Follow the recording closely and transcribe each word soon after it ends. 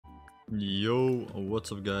Yo,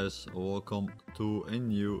 what's up guys, welcome to a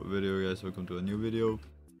new video guys, welcome to a new video.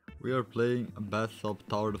 We are playing Bathtub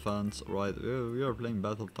Tower Defense, right? We are playing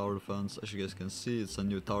Bathtub Tower Defense. As you guys can see, it's a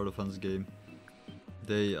new tower defense game.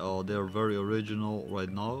 They are very original right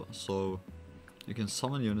now, so you can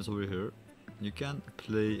summon units over here. You can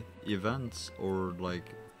play events or like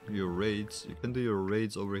your raids. You can do your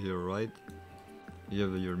raids over here, right? You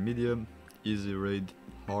have your medium, easy raid,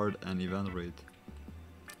 hard and event raid.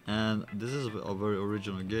 And this is a very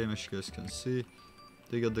original game, as you guys can see.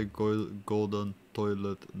 They got the golden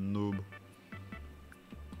toilet noob.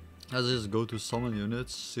 Let's just go to summon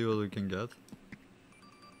units, see what we can get.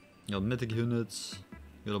 You got mythic units,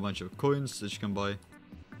 you got a bunch of coins that you can buy.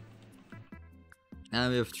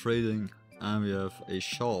 And we have trading, and we have a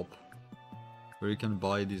shop where you can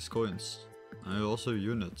buy these coins. And we also have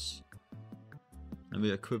units. And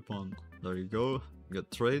we equip one. There you go, you got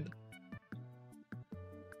trade.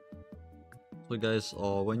 So guys,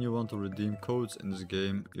 when you want to redeem codes in this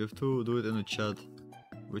game, you have to do it in a chat,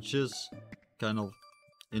 which is kind of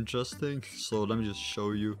interesting. So let me just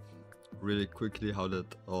show you really quickly how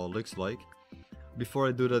that looks like. Before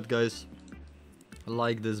I do that guys,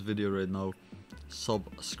 like this video right now,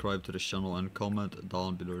 subscribe to the channel and comment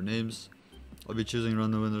down below your names. I'll be choosing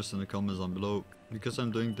random winners in the comments down below, because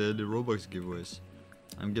I'm doing daily Roblox giveaways.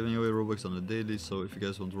 I'm giving away Robux on the daily, so if you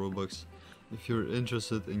guys want Robux, if you're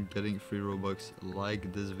interested in getting free Robux,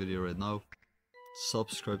 like this video right now,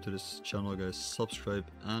 subscribe to this channel guys, subscribe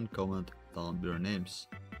and comment down below your names.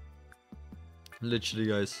 Literally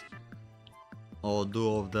guys, I'll do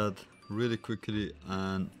all of that really quickly,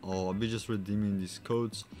 and I'll be just redeeming these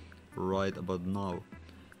codes right about now.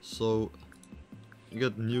 So you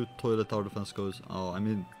get new toilet tower defense codes,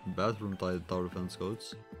 bathroom tower defense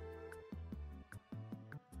codes.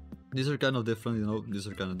 These are kind of different, you know, these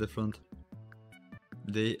are kind of different.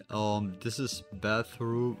 They this is the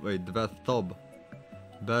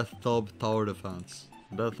bathtub tower defense.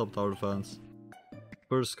 Bathtub tower defense.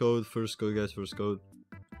 First code guys, first code.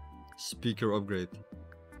 Speaker upgrade.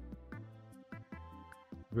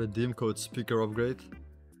 Redeem code speaker upgrade.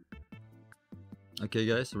 Okay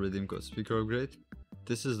guys, redeem code speaker upgrade.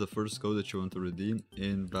 This is the first code that you want to redeem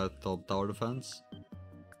in Bathtub tower defense.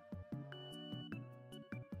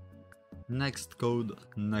 Next code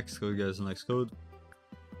guys, next code.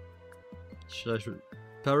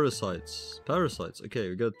 Parasites. Okay,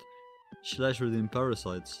 we got / redeem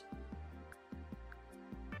parasites.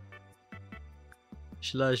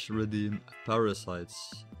 / redeem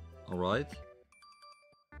parasites. Alright.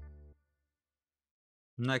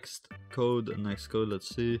 Next code, let's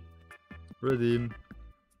see. Redeem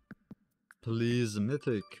please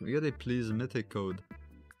mythic. We got a please mythic code.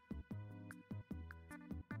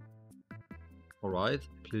 Alright,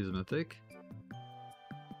 please mythic.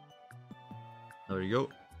 There you go.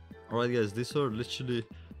 Alright guys, these are literally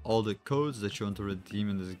all the codes that you want to redeem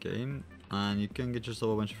in this game, and you can get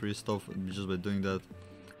yourself a bunch of free stuff just by doing that.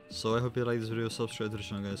 So I hope you like this video, subscribe to the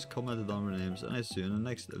channel guys, comment down your names, and I see you in the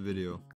next video.